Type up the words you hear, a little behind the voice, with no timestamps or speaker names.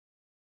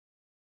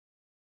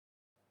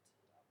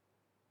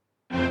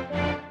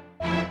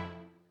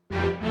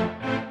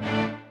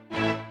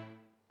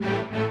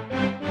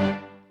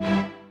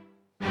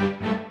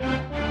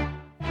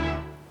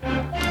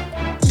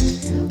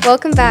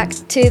Welcome back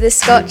to the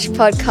Scotch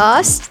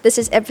Podcast. This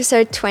is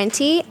episode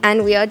 20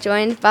 and we are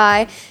joined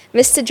by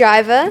Mr.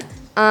 Driver,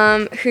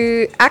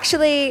 who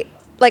actually,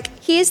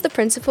 he is the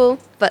principal,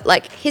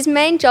 but his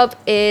main job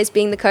is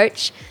being the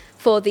coach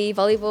for the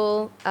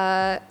volleyball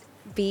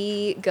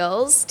B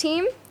girls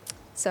team.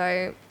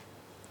 So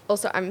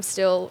also I'm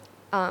still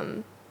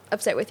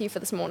upset with you for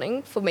this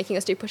morning for making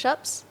us do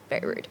push-ups.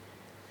 Very rude.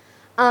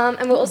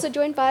 And we're also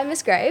joined by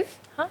Miss Grave.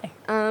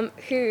 Hi.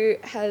 Who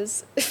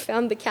has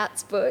found the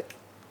cat's book.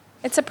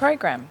 It's a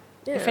program.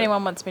 Yeah. If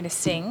anyone wants me to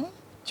sing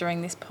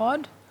during this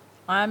pod,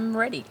 I'm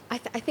ready. I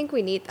think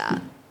we need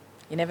that.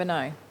 You never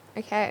know.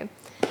 Okay.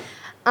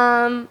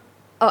 And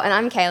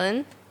I'm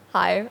Kaylin.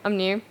 Hi, I'm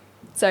new.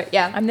 So,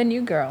 yeah. I'm the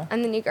new girl.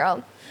 I'm the new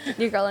girl.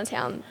 New girl in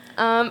town.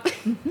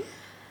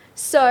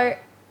 So,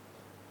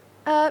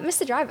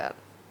 Mr. Driver,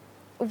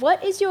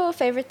 what is your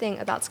favourite thing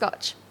about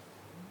Scotch?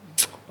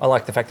 I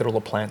like the fact that all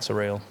the plants are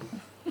real.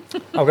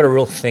 I've got a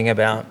real thing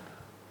about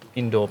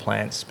indoor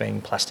plants being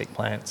plastic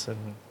plants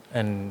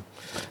and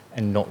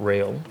not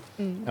real.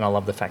 And I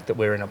love the fact that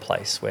we're in a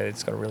place where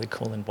it's got a really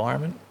cool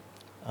environment.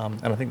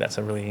 And I think that's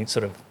a really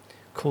sort of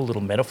cool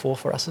little metaphor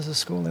for us as a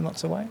school in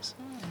lots of ways.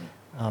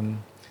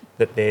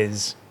 That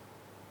there's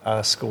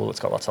a school that's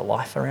got lots of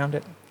life around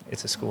it.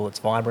 It's a school that's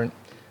vibrant.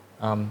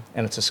 And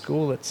it's a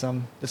school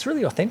that's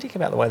really authentic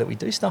about the way that we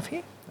do stuff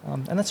here.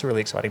 And that's a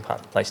really exciting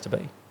place to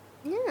be.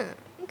 Yeah,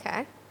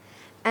 okay.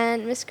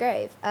 And Miss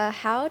Grave,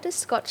 how does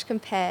Scotch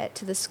compare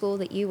to the school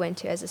that you went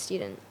to as a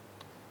student?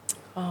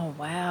 Oh,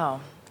 wow.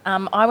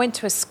 I went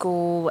to a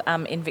school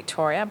in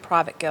Victoria, a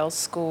private girls'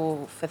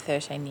 school for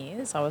 13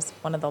 years. I was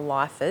one of the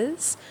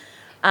lifers.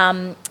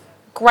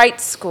 Great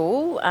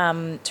school,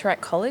 Toorak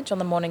College on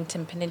the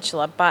Mornington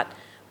Peninsula, but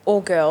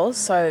all girls,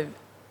 so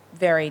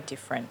very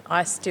different.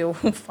 I still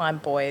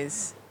find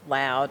boys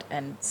loud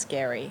and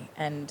scary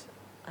and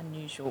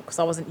unusual because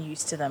I wasn't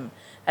used to them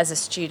as a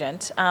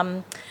student.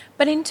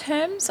 But in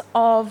terms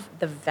of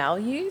the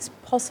values,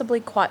 possibly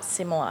quite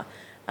similar.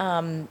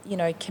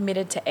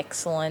 Committed to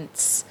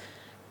excellence,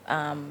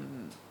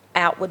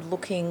 outward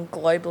looking,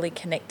 globally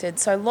connected.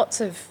 So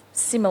lots of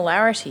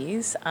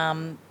similarities,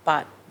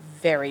 but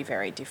very,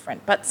 very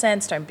different. But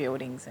sandstone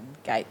buildings and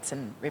gates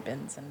and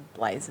ribbons and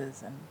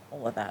blazers and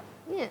all of that.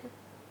 Yeah.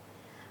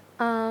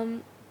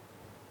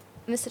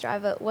 Mr.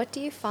 Driver, what do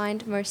you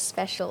find most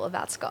special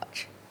about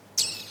Scotch?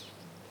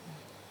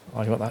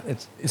 Oh, you want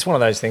that? It's one of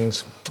those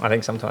things, I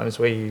think, sometimes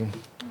where do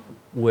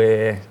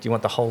you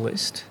want the whole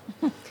list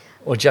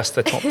or just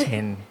the top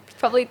 10?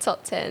 Probably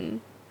top 10.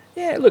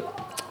 Yeah,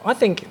 look, I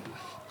think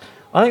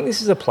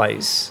this is a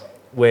place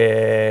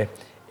where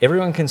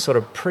everyone can sort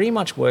of pretty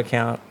much work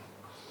out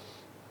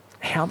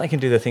how they can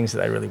do the things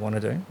that they really want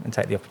to do and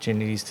take the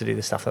opportunities to do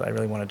the stuff that they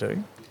really want to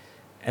do.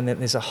 And then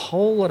there's a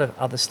whole lot of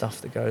other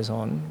stuff that goes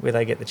on where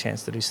they get the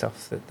chance to do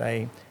stuff that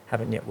they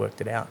haven't yet worked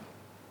it out.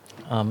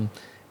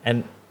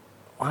 And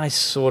I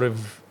sort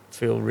of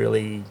feel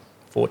really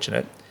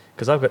fortunate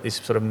because I've got this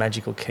sort of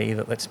magical key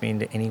that lets me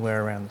into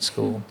anywhere around the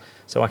school.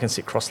 So I can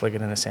sit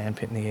cross-legged in a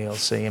sandpit in the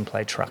ELC and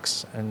play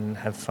trucks and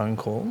have phone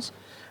calls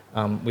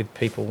with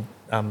people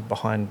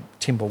behind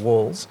timber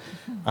walls.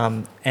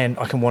 And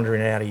I can wander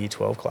in and out of Year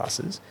 12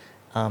 classes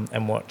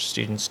and watch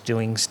students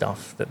doing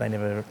stuff that they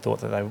never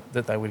thought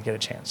that they would get a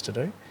chance to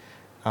do.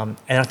 And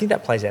I think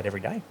that plays out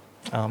every day.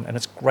 And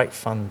it's great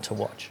fun to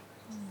watch.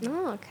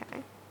 Oh,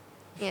 okay.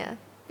 Yeah. It'd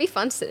be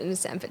fun to sit in a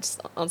sandpit,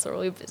 just answer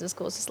all your business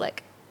calls, just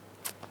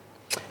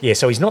Yeah,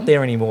 so he's not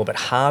there anymore, but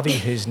Harvey,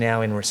 who's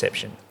now in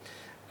reception,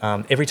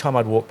 every time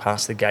I'd walk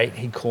past the gate,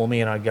 he'd call me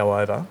and I'd go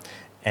over,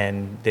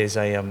 and there's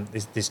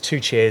there's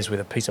two chairs with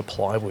a piece of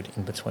plywood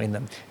in between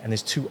them, and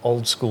there's two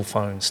old school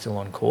phones still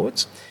on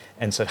cords.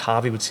 And so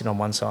Harvey would sit on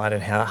one side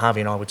and Harvey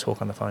and I would talk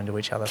on the phone to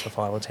each other for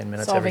 5 or 10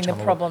 minutes every time. Solving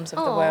the problems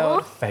of the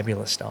world.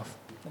 Fabulous stuff.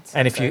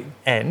 And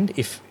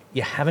if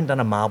you haven't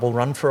done a marble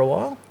run for a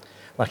while,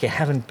 like you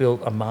haven't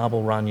built a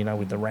marble run,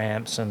 with the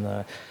ramps and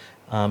the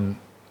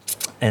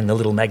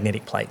little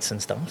magnetic plates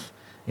and stuff,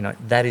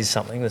 that is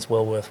something that's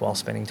well worthwhile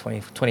spending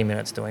 20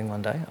 minutes doing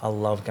one day. I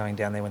love going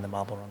down there when the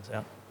marble runs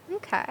out.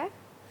 Okay.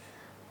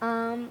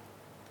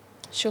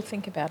 She'll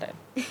think about it.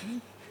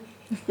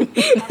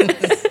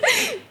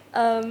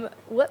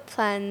 What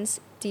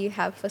plans do you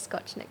have for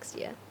Scotch next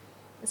year?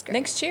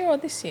 Next year or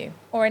this year?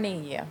 Or any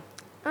year?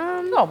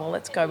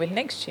 Let's go with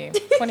next year,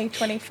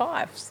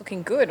 2025. It's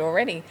looking good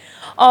already.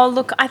 Oh,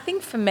 look, I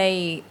think for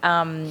me,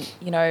 at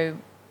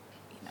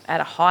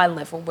a high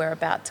level, we're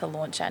about to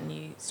launch our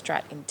new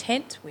Strat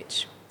Intent,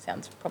 which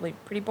sounds probably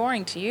pretty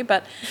boring to you,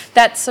 but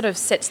that sort of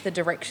sets the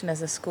direction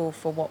as a school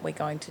for what we're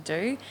going to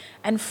do.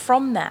 And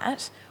from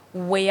that,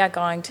 we are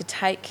going to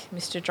take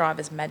Mr.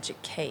 Driver's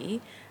magic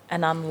key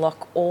and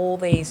unlock all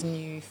these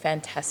new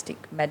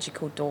fantastic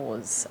magical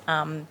doors.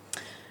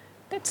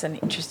 That's an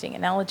interesting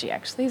analogy,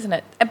 actually, isn't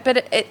it?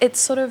 But it's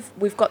sort of,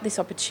 we've got this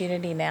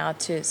opportunity now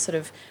to sort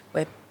of,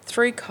 we're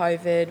through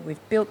COVID,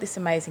 we've built this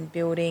amazing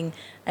building,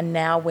 and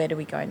now where do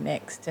we go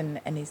next? And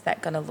is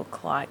that going to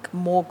look like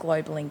more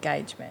global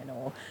engagement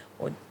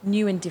or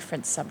new and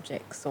different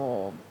subjects,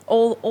 or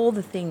all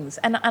the things.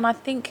 And I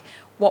think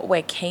what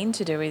we're keen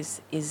to do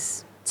is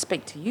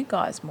speak to you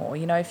guys more.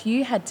 You know, if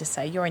you had to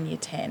say, you're in year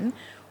 10,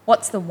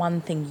 what's the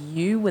one thing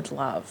you would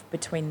love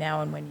between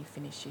now and when you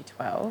finish year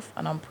 12?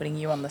 And I'm putting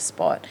you on the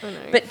spot. Oh,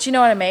 no. But do you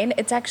know what I mean?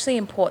 It's actually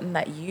important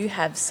that you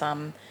have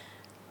some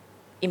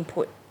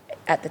input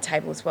at the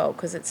table as well,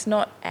 because it's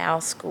not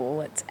our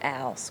school, it's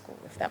our school,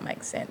 if that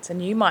makes sense.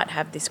 And you might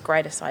have this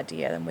greatest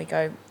idea and we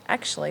go,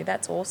 actually,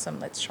 that's awesome,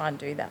 let's try and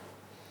do that.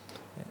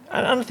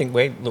 I think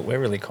we're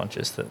really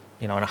conscious that,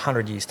 you know, in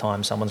 100 years'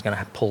 time, someone's going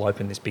to pull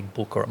open this big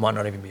book, or it might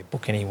not even be a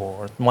book anymore,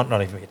 or it might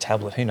not even be a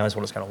tablet. Who knows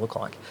what it's going to look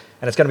like?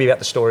 And it's going to be about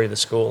the story of the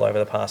school over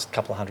the past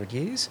couple of 100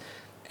 years.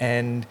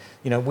 And,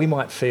 you know, we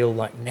might feel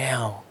like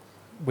now,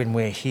 when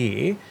we're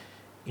here,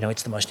 you know,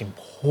 it's the most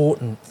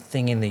important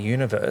thing in the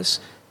universe.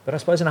 But I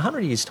suppose in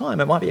 100 years' time,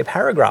 it might be a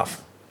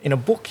paragraph in a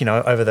book, you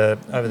know, over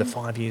the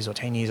 5 years or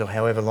 10 years or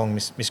however long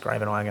Miss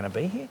Grave and I are going to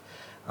be here.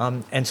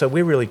 And so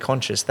we're really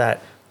conscious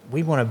that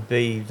we want to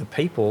be the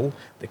people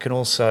that can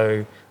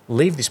also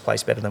leave this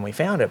place better than we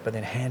found it, but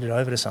then hand it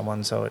over to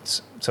someone so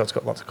it's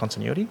got lots of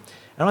continuity.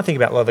 And I think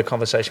about a lot of the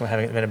conversation we're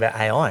having at the minute about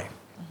AI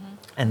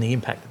and the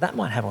impact that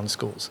might have on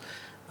schools.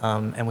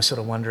 And we're sort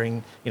of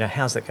wondering, you know,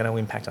 how's that going to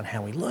impact on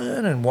how we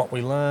learn and what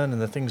we learn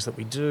and the things that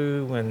we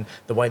do and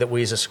the way that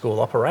we as a school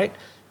operate.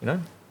 You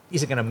know,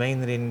 is it going to mean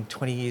that in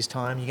 20 years'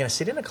 time you're going to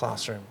sit in a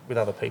classroom with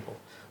other people?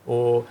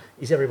 Or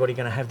is everybody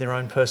going to have their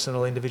own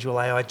personal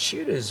individual AI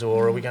tutors?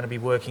 Or are we going to be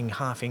working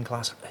half in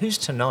class? Who's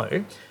to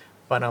know?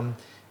 But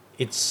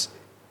you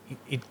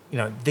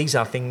know, these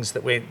are things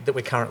that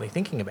we're currently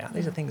thinking about.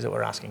 These are things that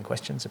we're asking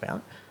questions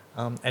about,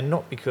 and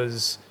not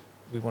because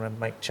we want to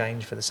make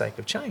change for the sake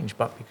of change,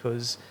 but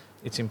because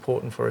it's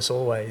important for us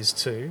always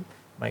to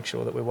make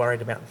sure that we're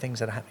worried about the things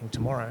that are happening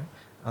tomorrow,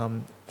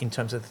 in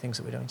terms of the things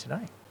that we're doing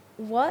today.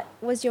 What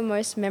was your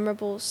most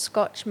memorable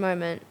Scotch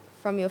moment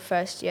from your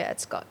first year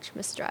at Scotch,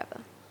 Mr.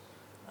 Driver?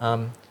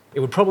 It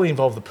would probably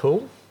involve the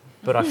pool,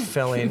 but I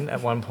fell in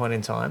at one point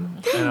in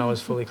time and I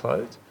was fully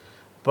clothed.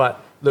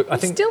 But look, I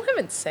think... still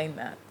haven't seen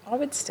that. I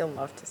would still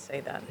love to see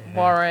that. Yeah.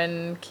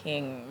 Warren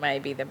King may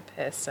be the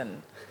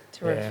person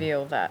to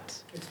reveal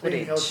that footage. It's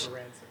being held for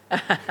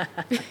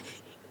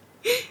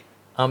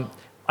ransom.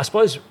 I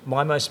suppose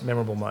my most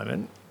memorable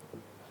moments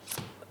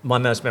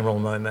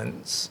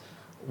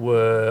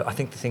were, I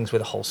think, the things where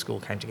the whole school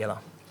came together.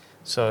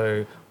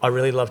 So I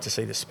really love to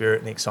see the spirit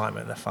and the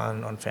excitement and the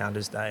fun on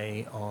Founders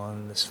Day,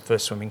 on the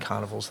first swimming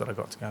carnivals that I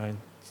got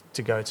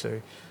to go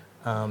to,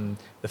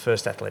 the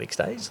first athletics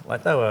days.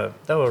 Like they were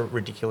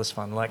ridiculous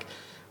fun. Like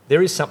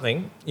there is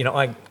something, you know,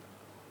 I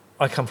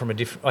came from a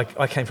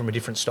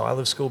different style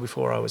of school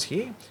before I was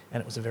here,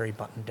 and it was a very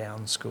buttoned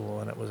down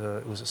school, and it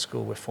was a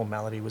school where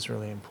formality was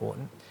really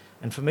important.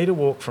 And for me to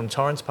walk from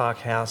Torrance Park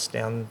House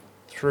down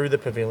through the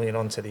pavilion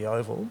onto the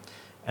Oval,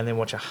 and then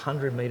watch a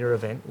 100-metre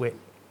event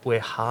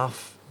where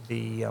half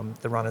the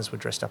runners were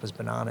dressed up as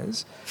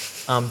bananas,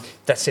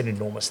 that said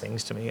enormous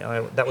things to me.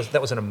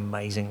 That was an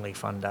amazingly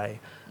fun day,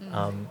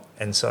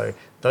 and so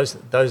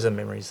those are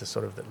memories that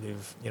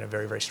live, you know,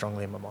 very, very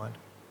strongly in my mind.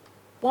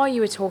 While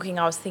you were talking,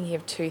 I was thinking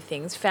of two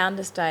things.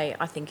 Founders Day,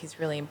 I think, is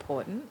really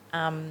important,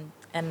 and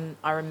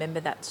I remember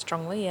that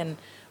strongly. And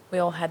we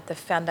all had the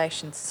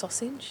foundation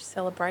sausage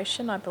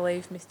celebration. I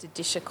believe Mr.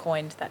 Disher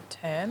coined that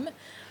term,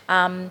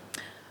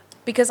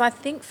 because I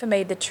think for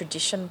me the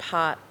tradition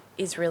part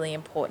is really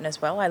important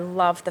as well. I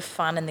love the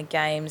fun and the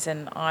games,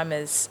 and I'm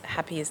as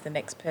happy as the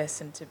next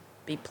person to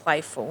be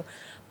playful.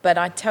 But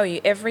I tell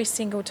you, every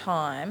single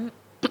time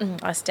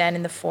I stand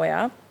in the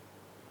foyer,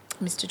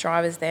 Mr.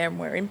 Driver's there,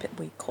 and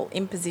we call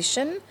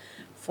imposition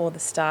for the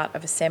start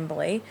of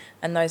assembly,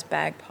 and those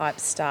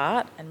bagpipes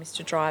start, and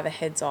Mr. Driver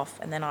heads off,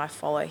 and then I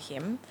follow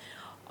him.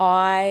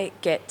 I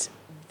get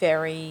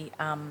very,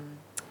 I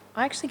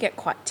actually get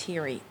quite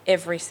teary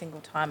every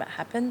single time it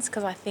happens,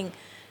 because I think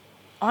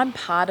I'm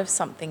part of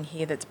something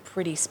here that's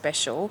pretty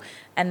special,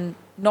 and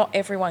not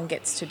everyone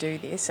gets to do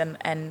this, and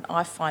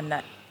I find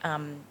that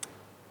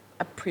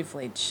a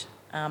privilege.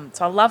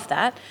 So I love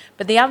that.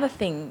 But the other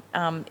thing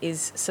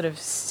is sort of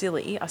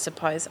silly, I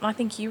suppose, and I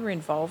think you were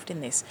involved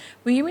in this.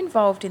 Were you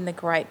involved in the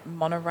great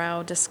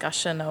monorail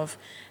discussion of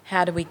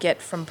how do we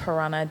get from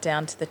Purruna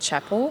down to the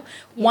chapel?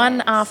 Yes.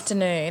 One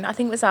afternoon, I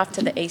think it was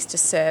after the Easter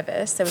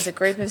service, there was a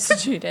group of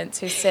students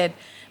who said,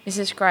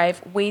 Mrs.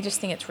 Grave, we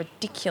just think it's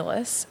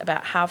ridiculous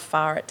about how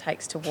far it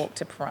takes to walk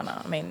to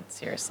Purruna. I mean,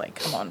 seriously,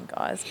 come on,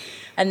 guys.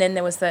 And then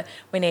there was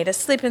we need a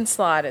slip and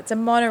slide, it's a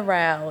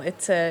monorail,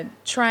 it's a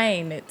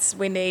train,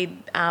 we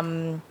need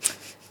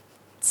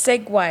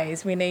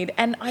segways,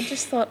 and I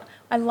just thought,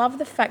 I love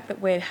the fact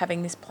that we're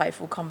having this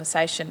playful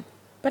conversation,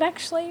 but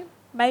actually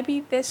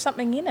maybe there's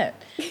something in it.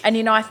 And,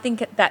 you know, I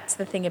think that's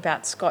the thing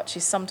about Scotch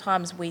is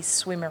sometimes we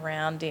swim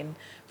around in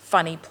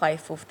funny,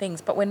 playful things,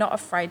 but we're not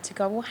afraid to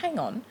go, well, hang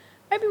on,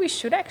 maybe we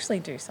should actually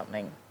do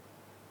something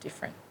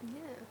different. Yeah.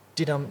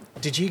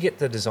 Did you get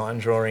the design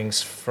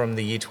drawings from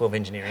the Year 12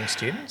 engineering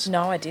students?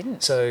 No, I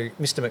didn't. So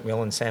Mr.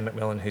 McMillan, Sam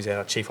McMillan, who's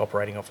our Chief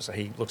Operating Officer,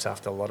 he looks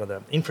after a lot of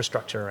the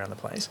infrastructure around the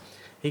place.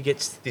 he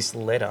gets this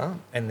letter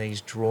and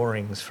these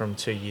drawings from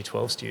 2 Year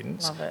 12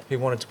 students Love it. who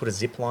wanted to put a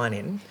zip line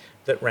in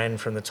that ran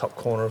from the top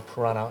corner of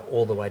Purruna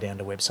all the way down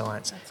to Web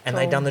Science. And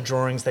they'd done the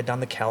drawings, they'd done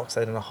the calcs,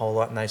 they'd done a whole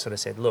lot, and they sort of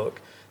said,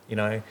 look, you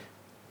know,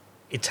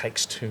 it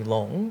takes too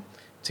long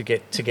to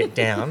get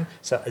down,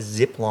 so a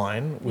zip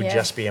line would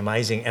just be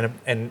amazing.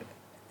 And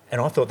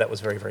I thought that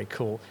was very, very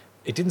cool.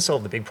 It didn't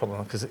solve the big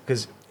problem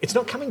because it's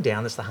not coming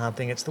down that's the hard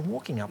thing, it's the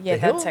walking up the hill.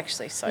 Yeah, that's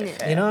actually so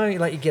fair. You know,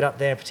 like you get up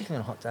there, particularly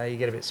on a hot day, you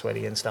get a bit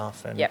sweaty and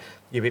stuff, and Yep.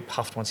 you're a bit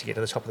puffed once you get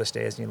to the top of the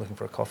stairs and you're looking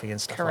for a coffee and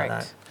stuff like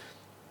Correct.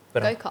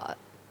 that. But Go-kart.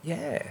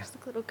 yeah. Just a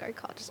little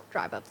go-kart. Just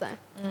drive up there.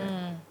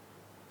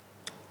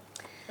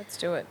 Let's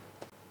do it.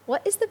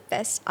 What is the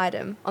best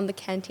item on the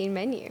canteen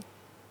menu?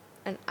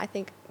 And I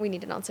think we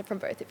need an answer from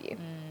both of you.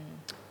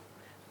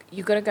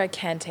 You've got to go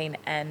canteen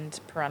and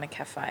Purruna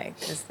Cafe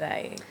because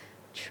they...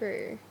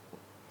 True.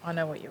 I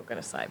know what you were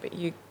going to say, but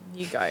you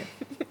go.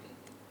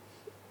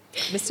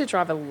 Mr.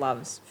 Driver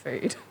loves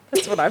food.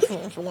 That's what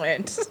I've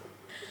learned.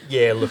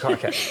 Yeah, look,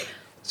 okay.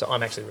 So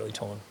I'm actually really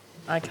torn.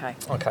 Okay.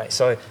 Okay,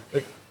 so,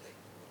 look,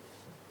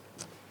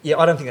 yeah,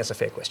 I don't think that's a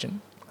fair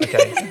question.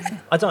 Okay,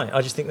 I don't.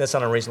 I just think that's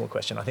an unreasonable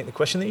question. I think the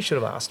question that you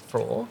should have asked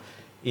for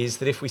is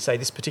that if we say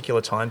this particular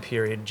time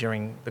period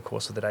during the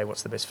course of the day,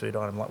 what's the best food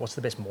item, like what's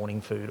the best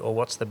morning food or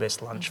what's the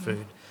best lunch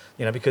food,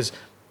 you know, because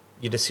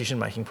your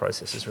decision-making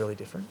process is really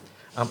different.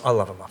 I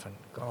love a muffin.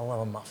 God, I love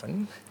a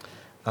muffin.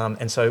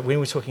 And so when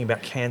we're talking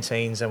about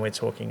canteens and we're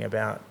talking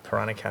about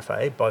Purruna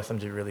Cafe, both of them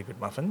do really good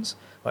muffins.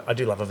 Like, I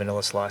do love a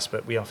vanilla slice,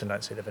 but we often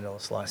don't see the vanilla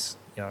slice,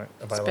 you know,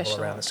 available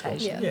Special around the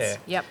schools. occasions. Yeah.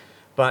 Yep.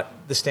 But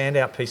the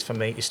standout piece for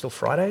me is still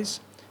Fridays.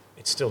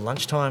 It's still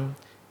lunchtime.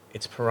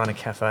 It's Purruna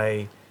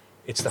Cafe.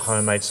 It's the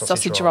homemade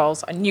sausage roll.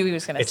 rolls. I knew he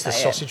was going to It's say the it.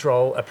 sausage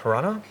roll at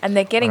Purruna. And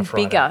they're getting on a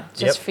Friday. bigger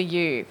just Yep. for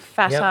you.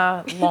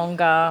 Fatter,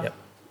 longer. Yep.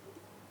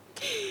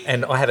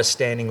 And I have a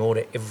standing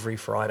order every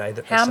Friday.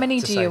 How many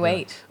do you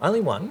eat?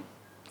 Only one.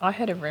 I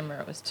heard a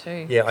rumour it was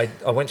 2. Yeah,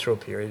 I went through a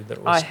period that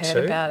it was I heard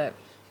 2. about it.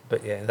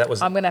 But yeah, that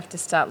was... I'm going to have to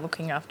start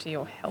looking after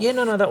your health. Yeah,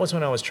 no, that was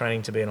when I was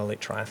training to be an elite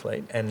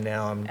triathlete, and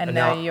now I'm... And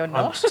now you're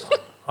not.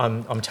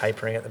 I'm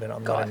tapering at the minute.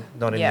 I'm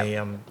not in Yep.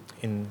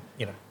 the the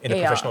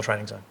Yeah. professional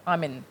training zone.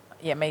 I'm in,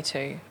 yeah, me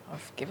too.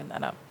 I've given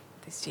that up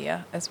this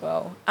year as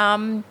well.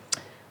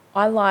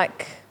 I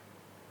like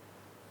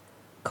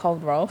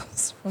cold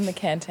rolls from the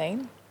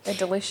canteen. They're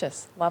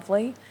delicious,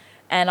 lovely.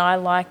 And I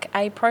like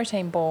a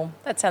protein ball.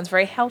 That sounds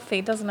very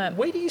healthy, doesn't it?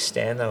 Where do you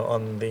stand though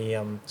on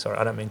the? Sorry,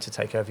 I don't mean to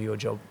take over your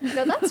job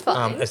No, that's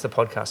fine. as the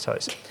podcast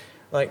host.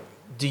 Like,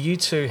 do you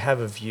two have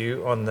a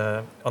view on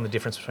the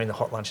difference between the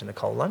hot lunch and the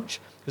cold lunch?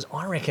 Because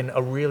I reckon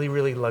a really,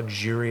 really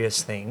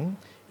luxurious thing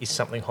is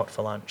something hot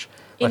for lunch.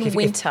 In Like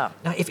winter.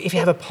 If you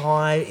have a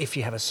pie, if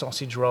you have a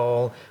sausage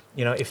roll,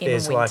 you know, if In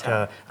there's like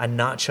winter. a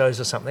nachos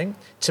or something,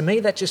 to me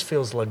that just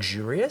feels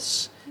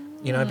luxurious.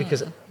 You know,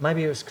 because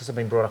maybe it was because I've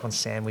been brought up on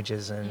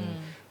sandwiches and,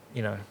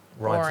 you know,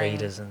 rye Boring.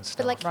 vitas and stuff.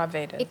 But like,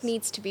 Rivetas. it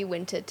needs to be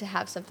winter to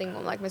have something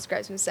warm, like Miss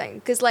Grace was saying.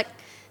 Because like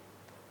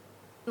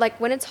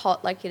when it's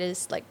hot, like it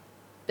is like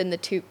been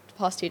the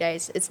past 2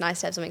 days, it's nice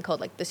to have something cold,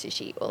 like the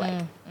sushi or like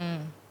Do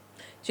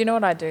you know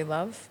what I do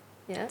love?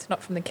 yeah, It's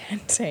not from the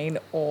canteen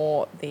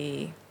or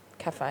the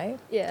cafe.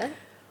 yeah.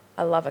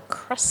 I love a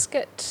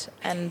crusket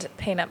and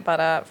peanut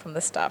butter from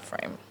the staff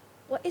room.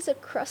 What is a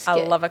crusket? I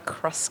love a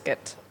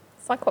crusket.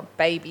 It's like what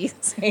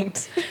babies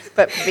eat,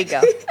 but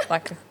bigger.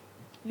 Like,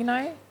 you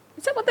know,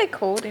 is that what they're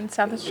called in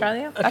South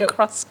Australia? Okay. A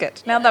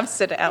crusket. Now that I've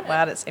said it out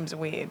loud, it seems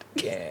weird.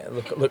 Yeah,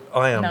 look,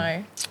 I am.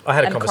 No. I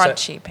had a And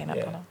conversation. crunchy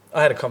peanut butter.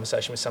 I had a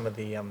conversation with some of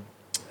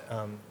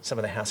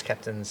the house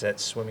captains at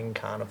Swimming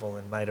Carnival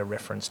and made a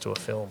reference to a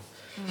film,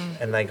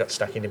 and they got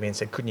stuck into me and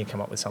said, "Couldn't you come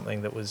up with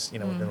something that was, you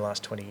know, within the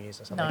last 20 years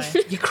or something?"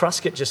 No. Your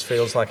crusket just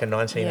feels like a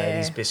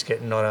 1980s Yeah.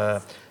 biscuit, not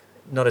a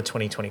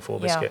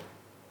 2024 biscuit.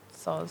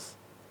 Soz.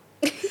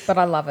 But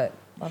I love it.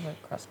 Love a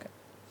crusket.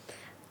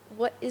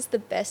 What is the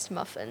best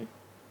muffin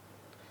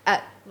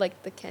at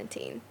like the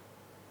canteen?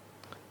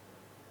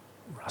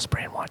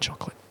 Raspberry and white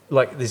chocolate.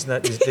 Like there's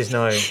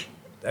no.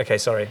 Okay,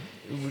 sorry.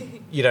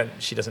 You don't.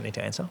 She doesn't need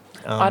to answer.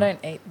 I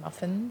don't eat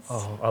muffins.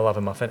 Oh, I love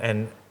a muffin,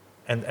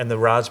 and the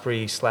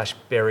raspberry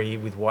 / berry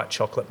with white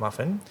chocolate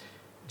muffin.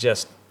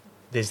 Just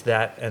there's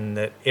that, and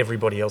that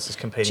everybody else is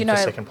Do competing you know,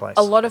 for second place.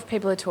 a lot of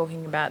people are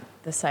talking about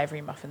the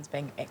savoury muffins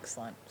being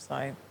excellent. So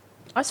I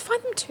just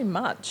find them too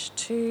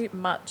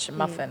much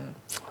muffin.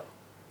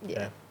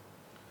 Yeah.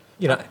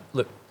 You know,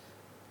 look.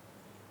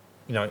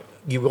 You know,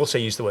 you also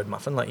use the word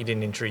muffin, like you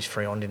didn't introduce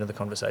friand into the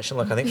conversation.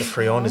 Like I think the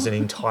friand is an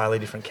entirely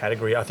different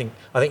category. I think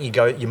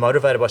you're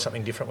motivated by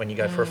something different when you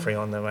go for a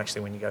friand than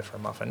actually when you go for a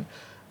muffin.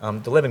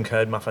 The lemon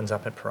curd muffins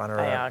up at Purruna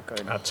are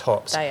good. are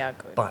tops. They are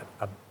good. But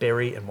a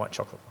berry and white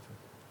chocolate muffin.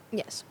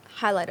 Yes,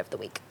 highlight of the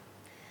week.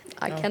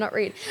 I cannot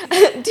read.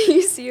 Do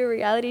you see a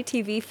reality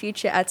TV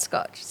future at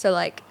Scotch? So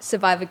like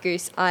Survivor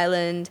Goose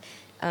Island.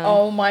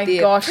 Oh my The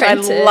gosh,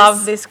 Apprentice, I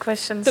love this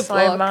question The so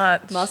Block,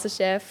 much.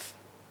 MasterChef.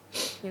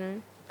 You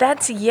know.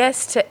 That's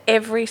yes to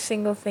every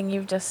single thing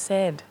you've just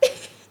said.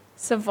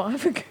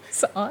 Survivor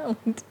Goose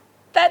Island.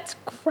 That's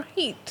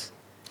great.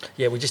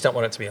 Yeah, we just don't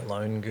want it to be a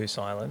lone Goose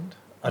Island.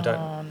 I don't.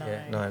 Oh, no.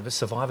 Yeah, no, but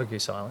Survivor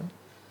Goose Island.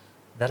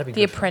 That'd be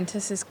The good.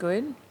 Apprentice is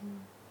good.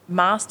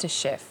 Master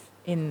Chef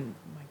in,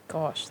 my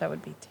gosh, that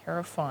would be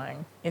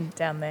terrifying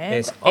down there.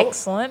 Yes.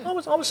 Excellent. I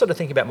was sort of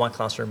thinking about my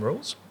classroom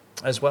rules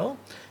as well.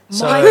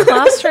 My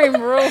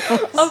classroom rules.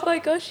 Oh my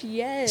gosh,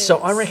 yes. So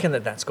I reckon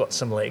that's got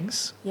some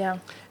legs. Yeah.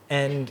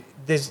 And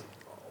there's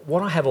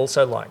what I have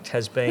also liked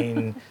has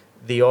been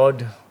the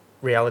odd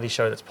reality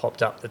show that's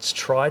popped up that's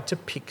tried to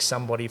pick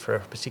somebody for a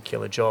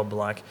particular job.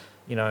 Like,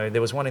 you know,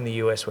 there was one in the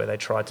US where they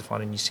tried to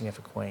find a new singer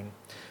for Queen,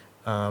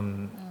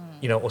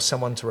 you know, or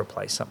someone to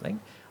replace something.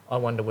 I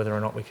wonder whether or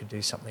not we could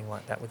do something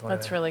like that with one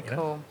That's of our, really you know?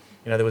 cool.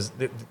 You know,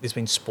 there's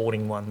been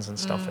sporting ones and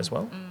stuff as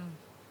well.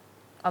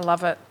 I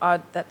love it.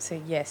 That's a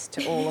yes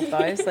to all of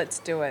those. Let's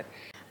do it.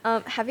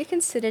 Have you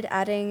considered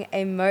adding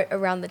a moat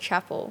around the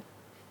chapel?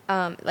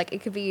 Like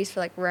it could be used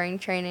for like rowing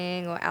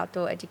training or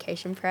outdoor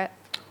education prep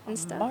and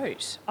stuff.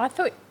 Boat. I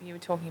thought you were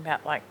talking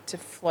about like to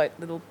float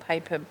little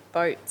paper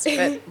boats,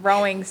 but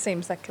rowing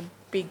seems like a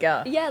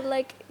bigger. Yeah,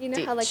 like you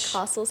know how like Ditch.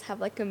 castles have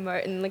like a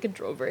moat and like a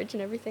drawbridge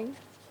and everything.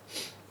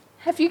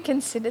 Have you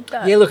considered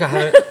that? Yeah, look,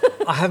 I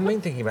haven't been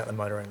thinking about the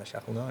motor in the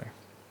chapel, no.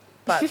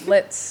 But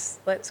let's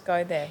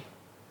go there.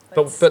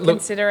 But Let's look-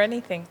 consider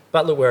anything.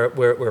 But look,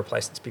 we're a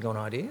place that's big on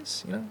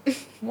ideas, you know.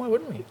 Why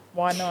wouldn't we?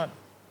 Why not?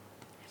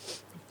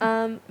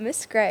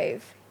 Miss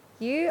Grave,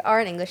 you are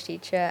an English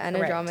teacher and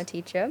Correct. a drama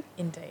teacher,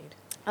 Indeed.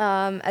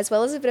 as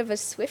well as a bit of a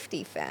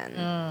Swiftie fan.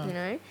 You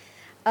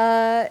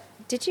know,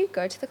 did you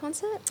go to the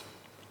concert?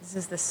 This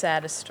is the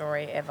saddest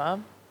story ever.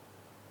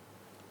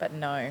 But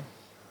no.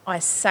 I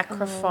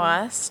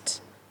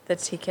sacrificed the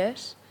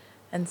ticket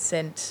and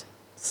sent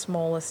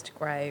smallest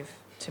grave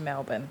to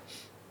Melbourne.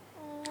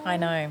 I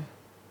know.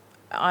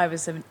 I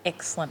was an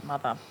excellent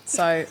mother.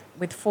 So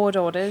with 4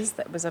 daughters,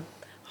 that was a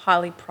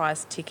highly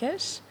prized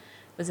ticket.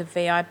 It was a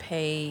VIP,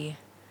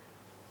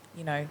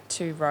 you know,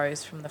 2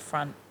 rows from the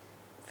front,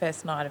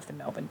 first night of the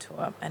Melbourne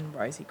tour, and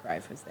Rosie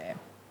Grave was there,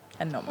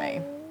 and not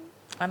me.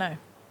 I know.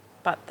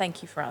 But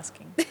thank you for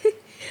asking.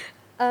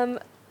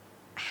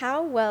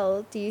 How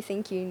well do you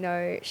think you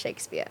know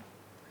Shakespeare?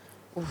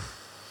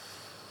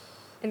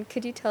 And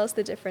could you tell us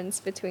the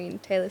difference between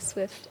Taylor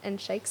Swift and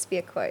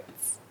Shakespeare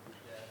quotes?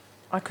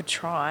 I could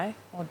try.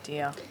 Oh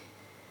dear.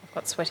 I've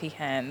got sweaty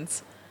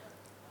hands.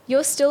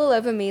 You're still all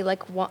over me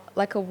like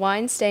a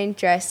wine-stained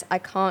dress I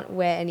can't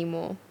wear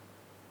anymore.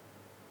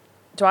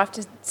 Do I have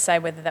to say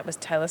whether that was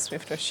Taylor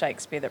Swift or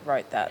Shakespeare that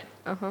wrote that?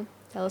 Uh-huh.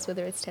 Tell us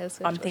whether it's Taylor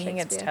Swift I'm or thinking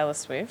it's Shakespeare. Taylor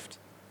Swift.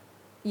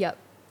 Yep.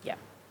 Yeah.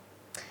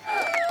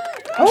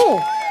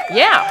 Oh,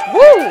 yeah.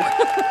 Woo!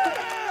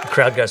 The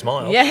crowd goes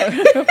mild. Yeah.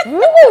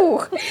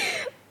 Woo!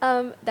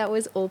 That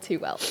was all too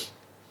well.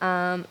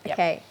 Yep.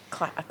 Okay.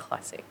 A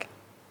classic.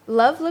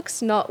 Love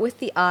looks not with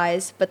the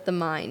eyes, but the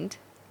mind.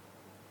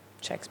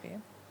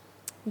 Shakespeare.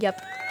 Yep.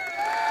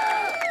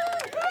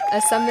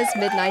 A summer's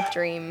midnight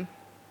dream.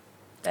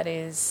 That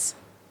is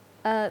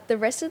The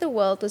rest of the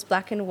world was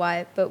black and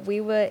white, but we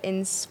were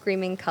in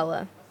screaming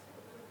colour.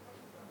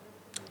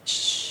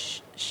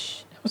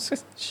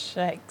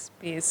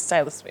 Shakespeare's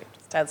Taylor Swift.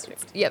 It's Taylor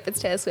Swift. Yep, it's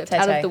Taylor Swift.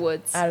 Tay-tay. Out of the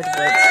woods. Out of the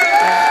woods.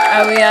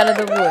 Are we out of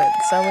the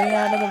woods? Are we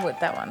out of the wood?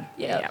 That one.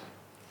 Yep.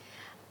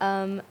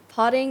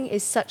 Parting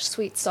is such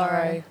sweet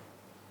sorrow.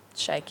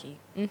 Shaky.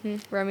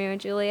 Romeo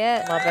and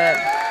Juliet. Love it.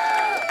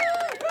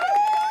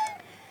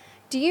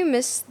 Do you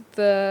miss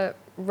the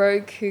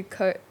rogue who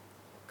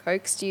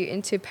coaxed you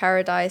into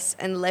paradise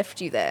and left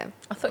you there?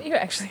 I thought you were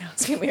actually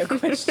asking me a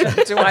question.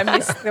 Do I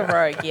miss the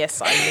rogue?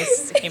 Yes, I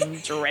miss him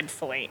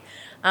dreadfully.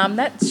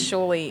 That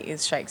surely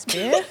is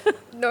Shakespeare.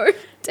 No,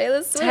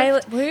 Taylor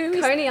Swift. Who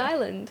is Coney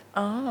Island.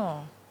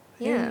 Oh.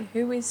 Yeah.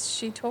 Who is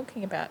she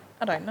talking about?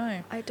 I don't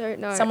know. I don't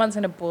know. Someone's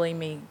going to bully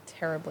me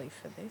terribly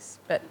for this,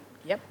 but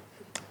yep.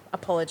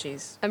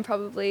 Apologies. I'm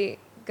probably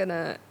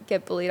gonna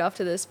get bullied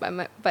after this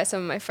by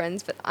some of my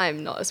friends, but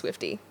I'm not a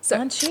Swiftie. So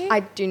Aren't you?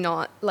 I do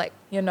not like.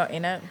 You're not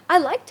in it. I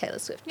like Taylor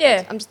Swift.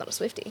 Yeah. I'm just not a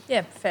Swiftie.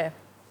 Yeah, fair.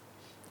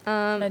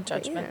 No But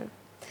judgment.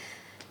 yeah.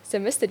 So,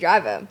 Mr.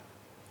 Driver,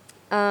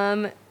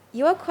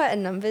 you are quite a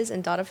numbers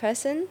and data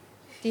person.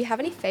 Do you have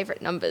any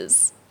favourite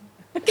numbers?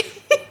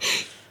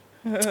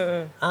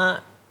 No,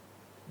 I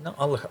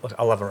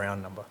love a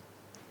round number.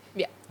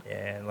 Yeah.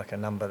 Yeah, like a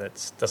number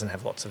that doesn't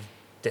have lots of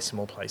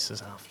decimal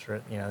places after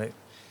it. You know,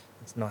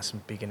 it's nice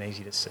and big and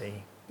easy to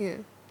see. Yeah.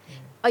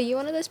 Are you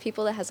one of those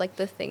people that has like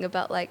the thing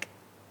about like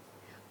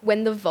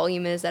when the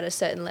volume is at a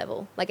certain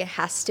level, like it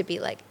has to be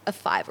like a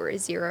 5 or a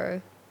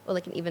 0 or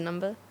like an even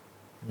number?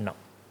 No.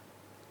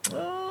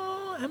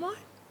 Am I?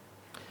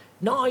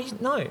 No,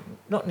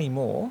 not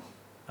anymore.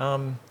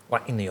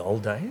 Like in the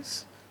old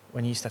days,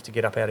 when you used to have to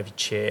get up out of your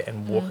chair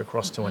and walk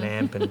across to an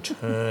amp and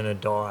turn a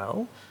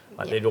dial,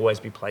 like Yeah. there'd always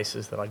be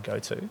places that I'd go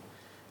to.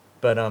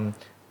 But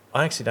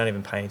I actually don't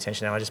even pay any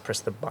attention now. I just press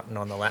the button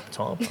on the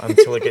laptop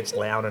until it gets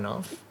loud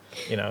enough,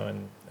 you know,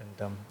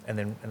 and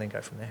then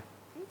go from there.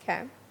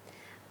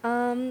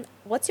 Okay.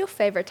 What's your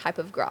favourite type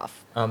of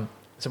graph?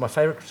 So my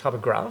favourite type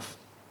of graph,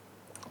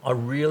 I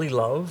really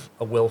love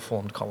a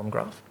well-formed column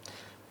graph,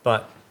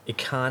 but it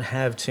can't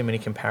have too many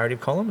comparative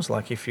columns.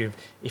 Like if you've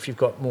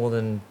got more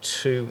than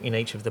 2 in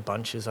each of the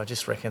bunches, I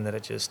just reckon that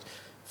it just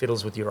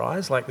fiddles with your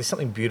eyes. Like there's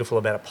something beautiful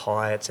about a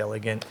pie. It's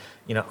elegant.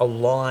 You know, a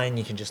line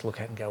you can just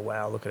look at and go,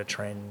 wow, look at a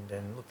trend,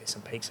 and look, there's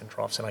some peaks and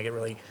troughs, and I get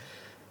really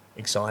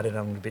excited.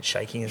 I'm a bit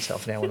shaky and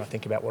stuff now when I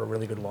think about what a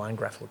really good line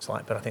graph looks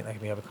like, but I think they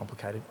can be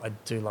overcomplicated. I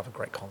do love a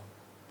great column.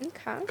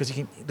 Okay. Because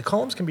the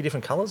columns can be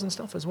different colours and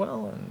stuff as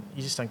well, and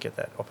you just don't get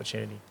that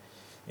opportunity,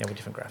 with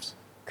different graphs.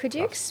 Could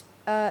you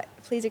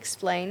please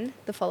explain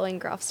the following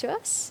graphs to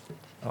us?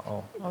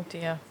 Uh-oh. Oh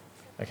dear.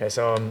 Okay,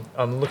 so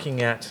I'm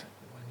looking at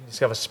when you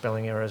discover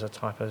spelling errors or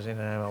typos in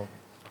AML.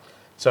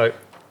 So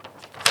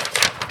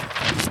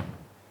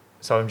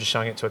I'm just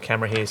showing it to a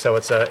camera here. So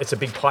it's a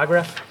big pie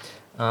graph,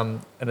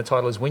 and the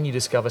title is "When you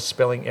discover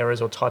spelling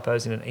errors or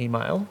typos in an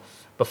email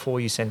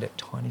before you send it,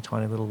 tiny,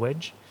 tiny little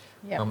wedge.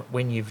 Yep.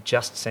 When you've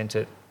just sent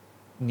it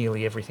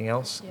nearly everything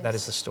else, Yes. that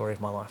is the story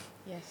of my life.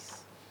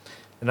 Yes.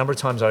 The number of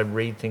times I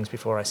read things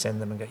before I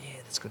send them and go, yeah,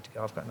 that's good to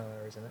go, I've got no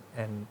errors in it,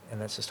 and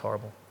that's just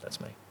horrible. That's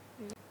me.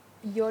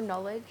 Your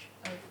knowledge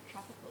of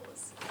traffic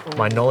laws.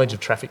 My knowledge of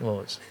traffic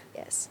laws.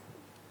 Yes.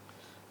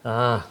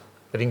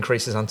 It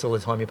increases until the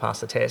time you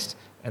pass the test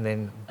and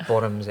then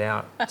bottoms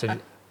out to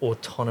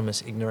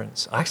autonomous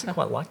ignorance. I actually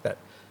quite like that.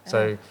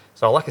 So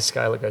I like a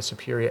scale that goes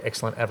superior,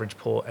 excellent, average,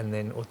 poor, and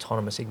then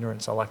autonomous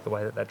ignorance. I like the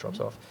way that drops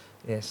off.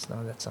 Yes,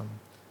 no, that's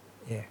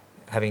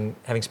having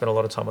spent a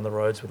lot of time on the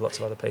roads with lots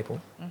of other people.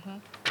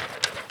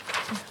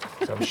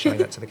 So I'm just showing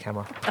that to the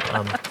camera.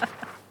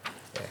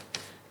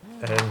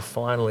 And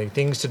finally,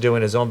 things to do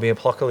in a zombie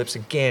apocalypse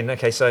again.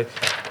 Okay, so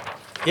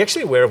you're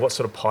actually aware of what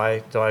sort of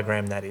pie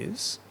diagram that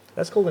is?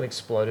 That's called an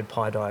exploded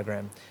pie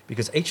diagram,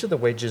 because each of the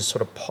wedges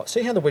sort of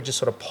see how the wedges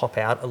sort of pop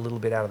out a little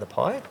bit out of the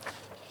pie?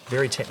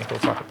 Very technical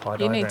type of pie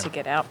diagram. You need to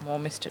get out more,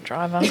 Mr.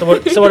 Driver. So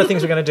what are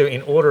things we're going to do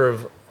in order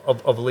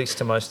of least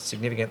to most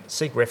significant?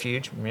 Seek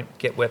refuge, yep.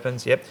 Get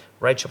weapons, yep.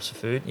 Raid shops for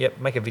food, yep.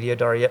 Make a video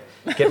diary, yep.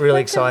 Get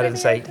really excited and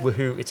say,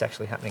 woohoo, it's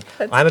actually happening.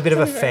 I'm a bit of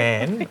a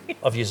fan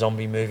of your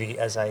zombie movie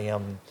as a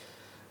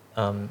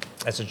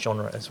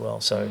genre as well.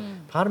 So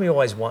part of me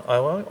always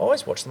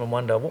watch them and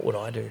wonder, what would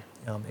I do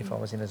if I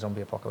was in a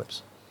zombie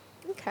apocalypse?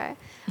 Okay.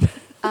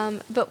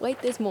 But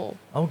wait, there's more.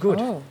 Oh, good.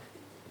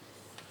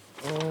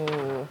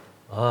 Oh.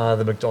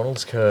 The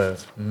McDonald's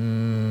curve.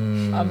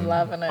 I'm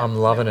loving it. I'm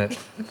loving it.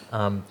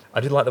 I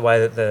do like the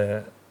way that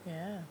the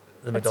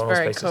McDonald's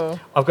very pieces. cool.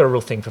 I've got a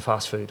real thing for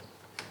fast food.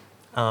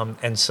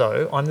 And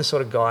so I'm the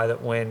sort of guy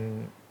that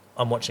when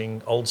I'm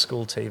watching old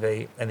school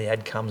TV and the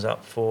ad comes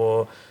up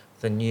for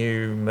the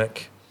new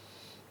McChicken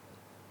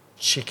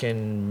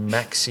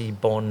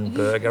Maxi Bon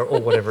burger or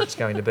whatever it's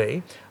going to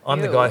be, I'm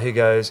the guy who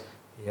goes,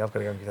 yeah, I've got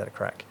to go and give that a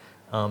crack.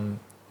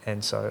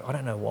 And so I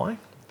don't know why,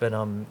 but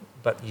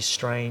your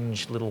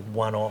strange little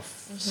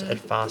one-offs at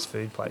fast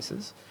food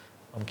places,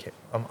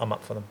 I'm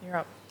up for them. You're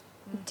up.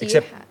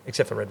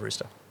 Except for Red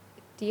Rooster.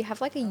 Do you have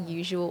like a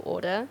usual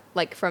order,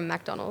 like from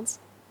McDonald's?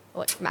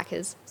 Or like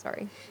Macca's,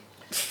 sorry.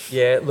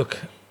 Yeah, look,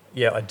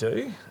 I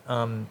do.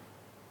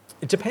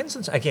 It depends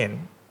on,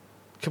 again,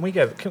 can we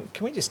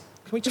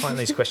tighten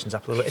these questions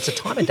up a little bit? It's a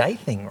time of day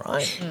thing,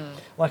 right?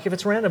 Like if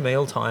it's around a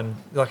meal time,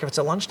 like if it's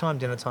a lunchtime,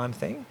 dinner time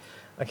thing,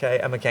 okay,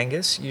 a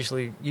McAngus,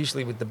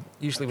 usually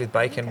with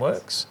bacon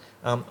works.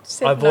 No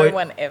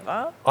one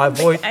ever. I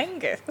avoid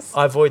Angus.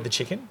 I avoid the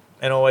chicken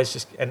and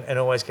always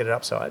always get it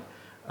upside.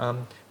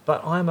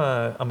 But I'm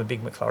a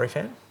big McFlurry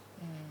fan.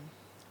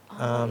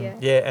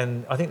 Yeah,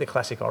 and I think the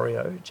classic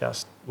Oreo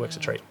just works a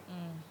treat.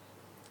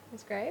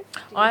 That's great.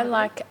 I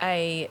like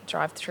a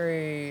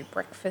drive-through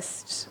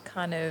breakfast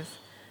kind of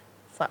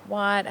flat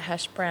white, a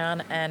hash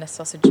brown, and a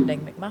sausage and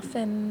egg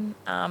McMuffin.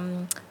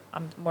 I'm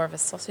more of a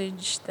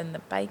sausage than the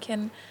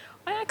bacon.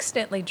 I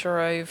accidentally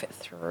drove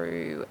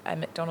through a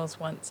McDonald's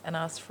once and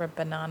asked for a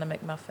banana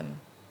McMuffin.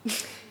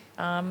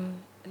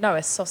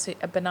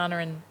 A banana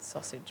and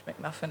sausage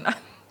McMuffin.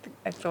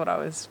 I thought I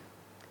was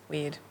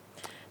weird.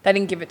 They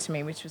didn't give it to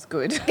me, which was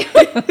good.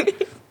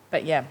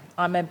 But yeah,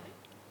 I'm a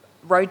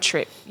road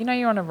trip. You know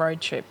you're on a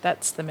road trip.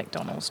 That's the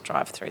McDonald's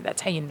drive-through.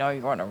 That's how you know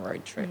you're on a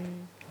road trip.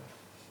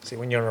 See,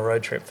 when you're on a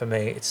road trip, for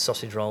me, it's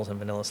sausage rolls and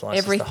vanilla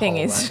slices. Everything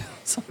is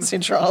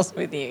sausage rolls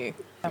with you.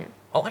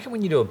 I like it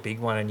when you do a big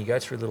one and you go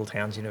through little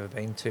towns you've never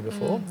been to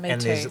before,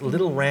 and there's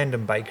little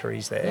random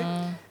bakeries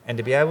there, and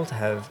to be able to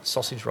have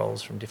sausage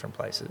rolls from different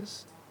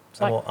places.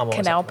 It's like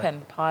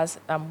Canalpin pies,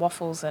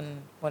 waffles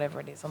and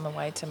whatever it is on the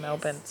way to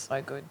Melbourne.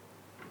 So good.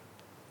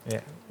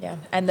 Yeah. Yeah,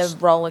 and the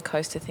roller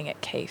coaster thing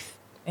at Keith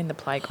in the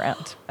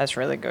playground. That's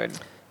really good.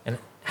 And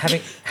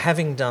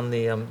having done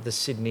the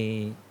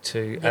Sydney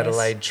to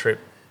Adelaide trip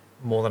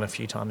more than a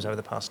few times over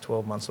the past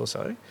 12 months or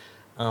so,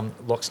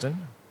 Loxton,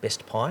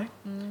 best pie.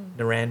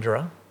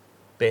 Narandra,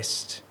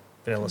 best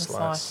vanilla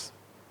slice.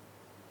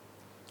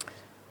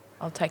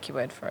 I'll take your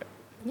word for it.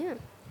 Yeah.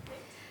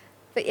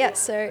 But yeah,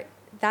 so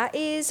that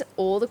is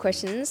all the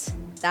questions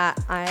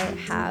that I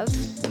have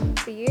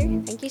for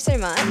you. Thank you so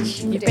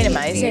much. You've been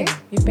amazing.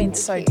 You've been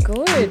so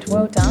good.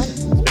 Well done.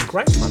 It's been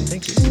great fun.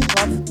 Thank you.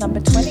 Love number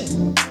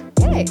 20.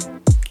 Yay.